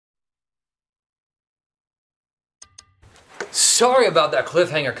Sorry about that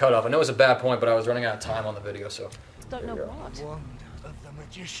cliffhanger cutoff. I know it was a bad point, but I was running out of time on the video, so. Don't know what. Wand of the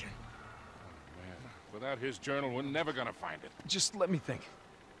magician. Man, without his journal, we're never gonna find it. Just let me think.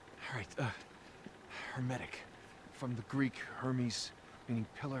 All right, hermetic. From the Greek, Hermes, meaning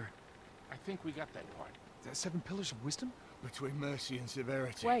pillar. I think we got that part. 7 pillars of wisdom? Between mercy and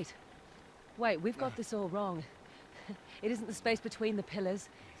severity. Wait, we've got this all wrong. It isn't the space between the pillars.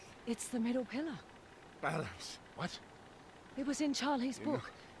 It's the middle pillar. Balance. What? It was in Charlie's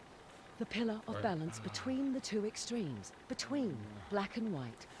book. The pillar of balance between the two extremes. Between black and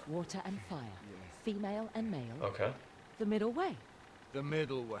white, water and fire, female and male. Okay. The middle way. The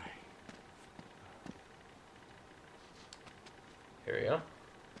middle way. Here we go.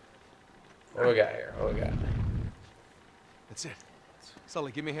 What do we got here? What do we got? That's it.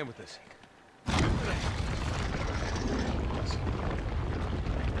 Sully, give me a hand with this.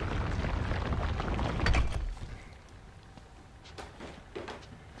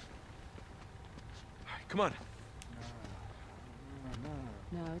 Come on.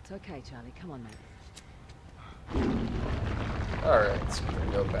 No, it's okay, Charlie. Come on, mate. Alright, so we're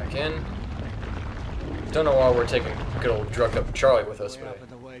gonna go back in. Don't know why we're taking good old drugged up Charlie with us, Way but. up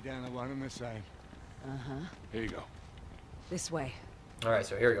and the way down are one and the same. Here you go. This way. Alright,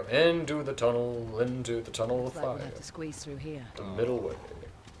 so here we go. Into the tunnel of Looks like fire. we'll have to squeeze through here. The middle way.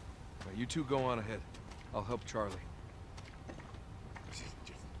 Right, you two go on ahead. I'll help Charlie.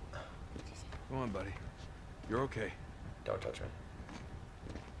 Come on, buddy. You're okay. Don't touch me.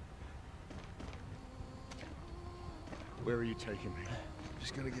 Where are you taking me?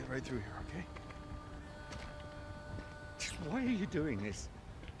 Just gotta get right through here, okay? Why are you doing this?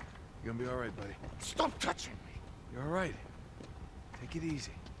 You're gonna be all right, buddy. Stop touching me! You're all right. Take it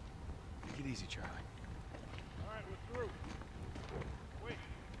easy. Take it easy, Charlie. All right, we're through. Wait.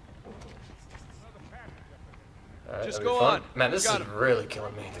 Another passage up ahead. Alright, Just that'll be go fun. on. Man, this is Got him. really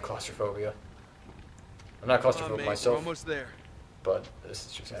killing me, the claustrophobia. I'm not Come on, claustrophobic mate. myself, We're almost there. but this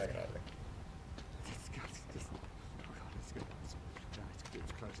is just agonizing. It's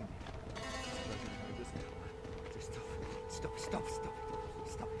closing.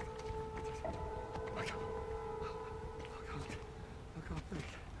 Stop. I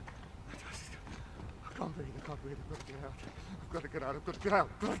can't breathe. I can't breathe. I've got to get out. I've got to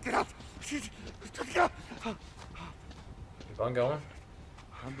get out. Keep on going.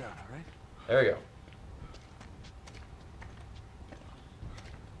 Calm down, all right? There we go.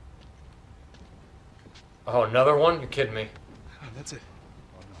 Oh, another one? You're kidding me. Oh, that's it.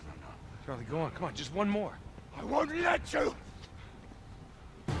 Oh, no. Charlie, go on. Come on, just one more. I won't let you!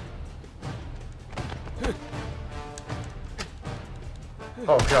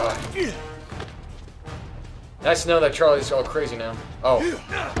 Oh, God. Nice to know that Charlie's all crazy now. Oh,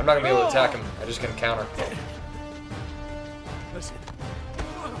 I'm not going to be able to attack him. I just can counter. Listen.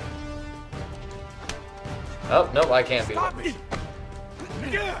 Oh, nope, I can't beat him.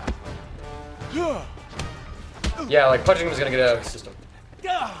 Yeah, like punching him is going to get it out of his system.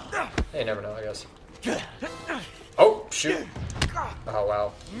 Hey, you never know, I guess. Oh, shoot. Oh,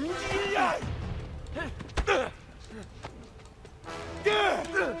 wow.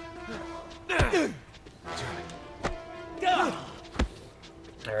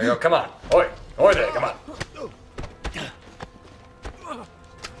 There we go, come on. Oi, oi there, come on.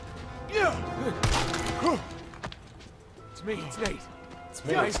 It's me, it's Nate. It's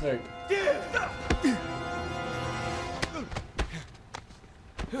me, it's Nate.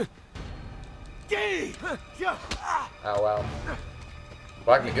 Oh, wow.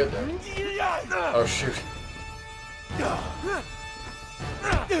 Whacked me good there. Oh, shoot.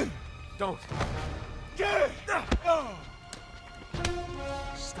 Don't.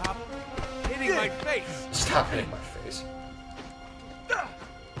 Stop hitting my face. Stop hitting my face.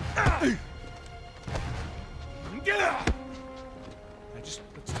 Let's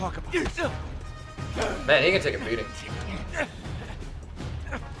talk about this. Man, he can take a beating.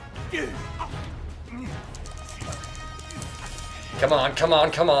 Come on, come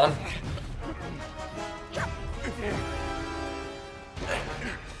on, come on.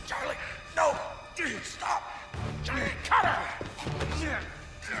 Charlie, no! Stop! Charlie, cut her!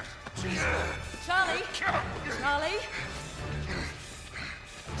 Charlie!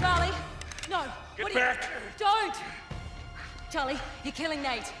 Charlie! No! Get back! Don't! Charlie, you're killing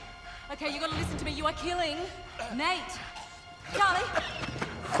Nate. Okay, you gotta listen to me. You are killing Nate. Charlie!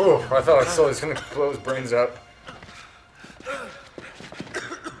 Whew, I thought I saw he's gonna blow his brains out.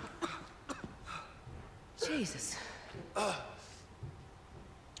 Jesus.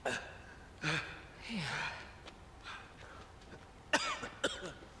 Here.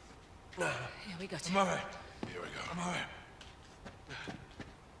 Here we go. I'm all right. Here we go. I'm all right.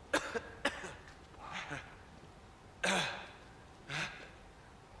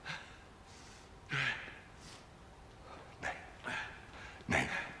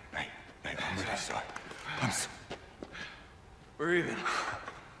 Nate, I'm really sorry. I'm sorry. We're even.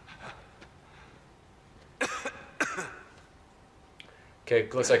 Okay,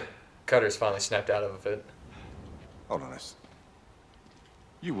 looks like Cutter's finally snapped out of it. Hold on a second.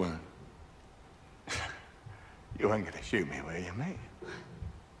 You weren't. You weren't gonna shoot me, were you, mate?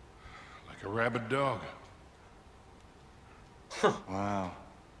 Like a rabid dog. Wow.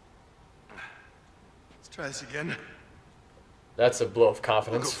 Let's try this again. That's a blow of I'll go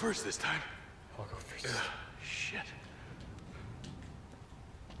confidence. first this time. I'll go first. Shit.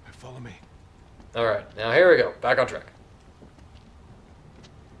 Follow me. Alright, now here we go. Back on track.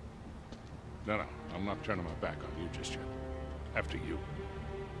 No, I'm not turning my back on you just yet. After you.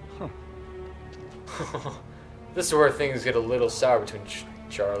 This is where things get a little sour between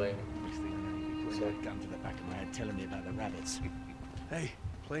Charlie and... Gun to the back of my head telling me about the rabbits. Hey,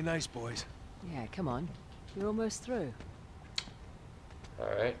 play nice, boys. Yeah, come on. You're almost through.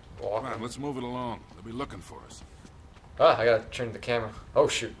 Alright, Come walk. on, let's move it along. They'll be looking for us. Ah, I gotta turn the camera. Oh,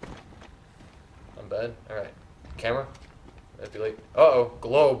 shoot. I'm bad. Alright. Camera. Manipulate. Uh-oh.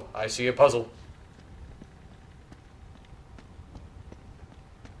 Globe. I see a puzzle.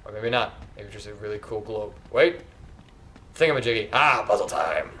 Or maybe not. Maybe just a really cool globe. Wait. Thingamajiggy. Ah, puzzle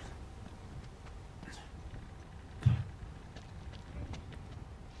time.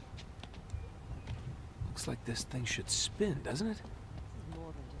 Looks like this thing should spin, doesn't it? This is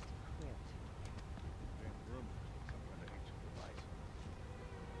more than just a crypt.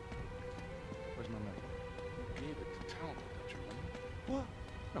 Where's my money? You gave it to Talbot, don't you remember? What?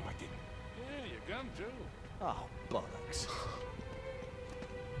 No, I didn't. Yeah, your gun too. Oh, bollocks.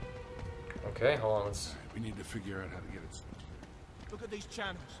 Okay, hold on. Let's... All right, we need to figure out how to get it fixed. Look at these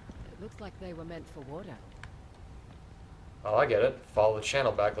channels. It looks like they were meant for water. Oh, I get it. Follow the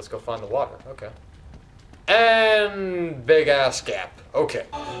channel back. Let's go find the water. Okay. And big ass gap. Okay.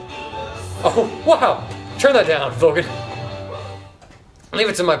 Oh, wow. Turn that down, Logan. Leave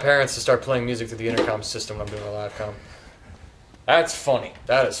it to my parents to start playing music through the intercom system when I'm doing a live com. That's funny.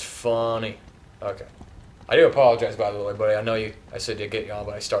 That is funny. Okay. I do apologize, by the way, buddy. I know you. I said to get you on,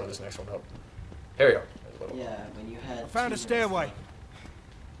 but I started this next one up. Here we go. There's a little- Yeah, when you had. I found a stairway.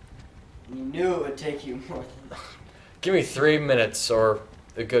 You knew it would take you more than. Give me 3 minutes or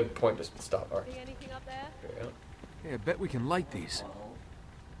a good point to stop. All right. See anything up there? Here we go. Hey, I bet we can light these.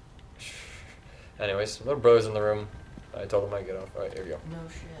 Anyways, little bro's in the room. I told him I'd get off. All right, here we go. No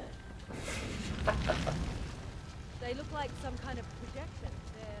shit. They look like some kind of projection.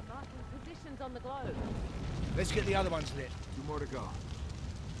 They're marking positions on the globe. Let's get the other ones lit. 2 more to go.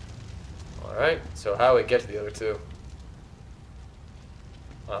 All right. So how do we get to the other two?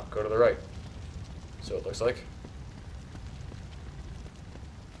 Oh, go to the right. So it looks like.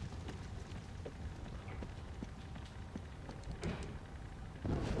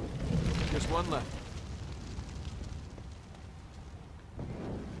 Just one left.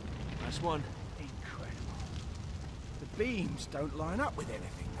 Last one. Incredible. The beams don't line up with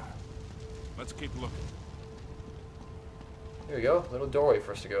anything, though. Let's keep looking. Here we go. Little doorway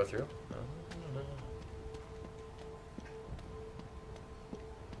for us to go through.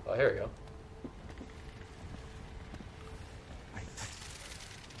 Oh, here we go. Hey,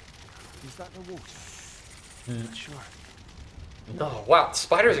 is that the water? Not sure. Oh, wow.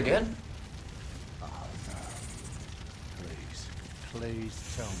 Spiders again? Oh, no.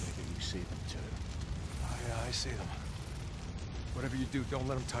 Please tell me that you see them too. Oh, yeah, I see them. Whatever you do, don't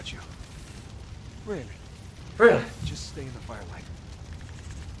let them touch you. Really? Really? Just stay in the firelight.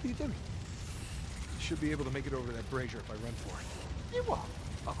 What are you doing? You should be able to make it over to that brazier if I run for it. You what?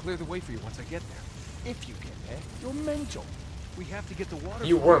 I'll clear the way for you once I get there. If you get there, you're mental. We have to get the water.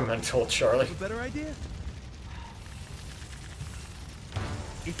 You were mental, Charlie. Have a better idea?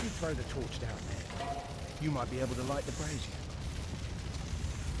 If you throw the torch down there, you might be able to light the brazier.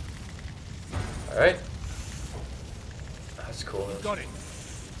 All right. That's cool. Got it.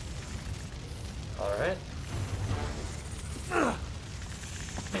 All right. Try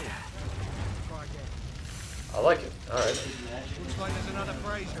again. I like it. All right. Looks like there's another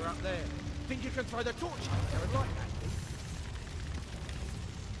brazier up there. Think you can throw the torch up there and light that?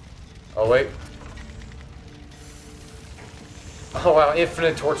 Oh, wait. Oh, wow.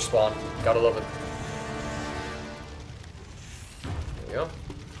 Infinite torch spawn. Gotta love it. There we go.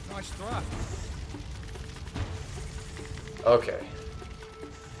 Nice throw. Okay.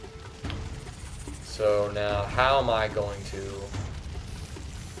 So now, how am I going to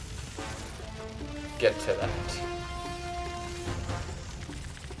get to that?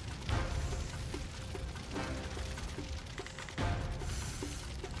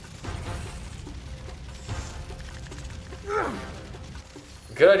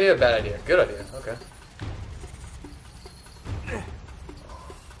 Good idea, bad idea? Good idea. Okay.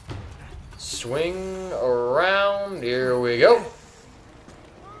 Swing around. Here we go.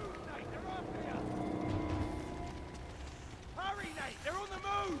 Hurry, Nate! They're on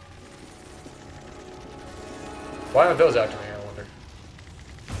the move! Why aren't those activating, I wonder?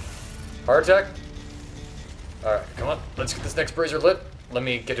 Heart attack? Alright, come on. Let's get this next brazier lit. Let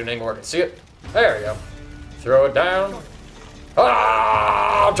me get to an angle where I can see it. There we go. Throw it down.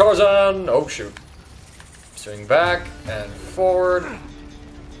 Ah! Tarzan! Oh, shoot. Swing back and forward.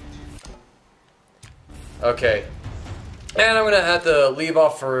 Okay. And I'm going to have to leave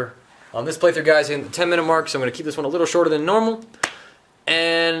off for on this playthrough, guys, in the 10-minute mark, so I'm going to keep this one a little shorter than normal.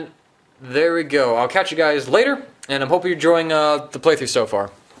 And there we go. I'll catch you guys later, and I'm hoping you're enjoying the playthrough so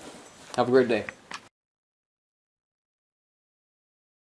far. Have a great day.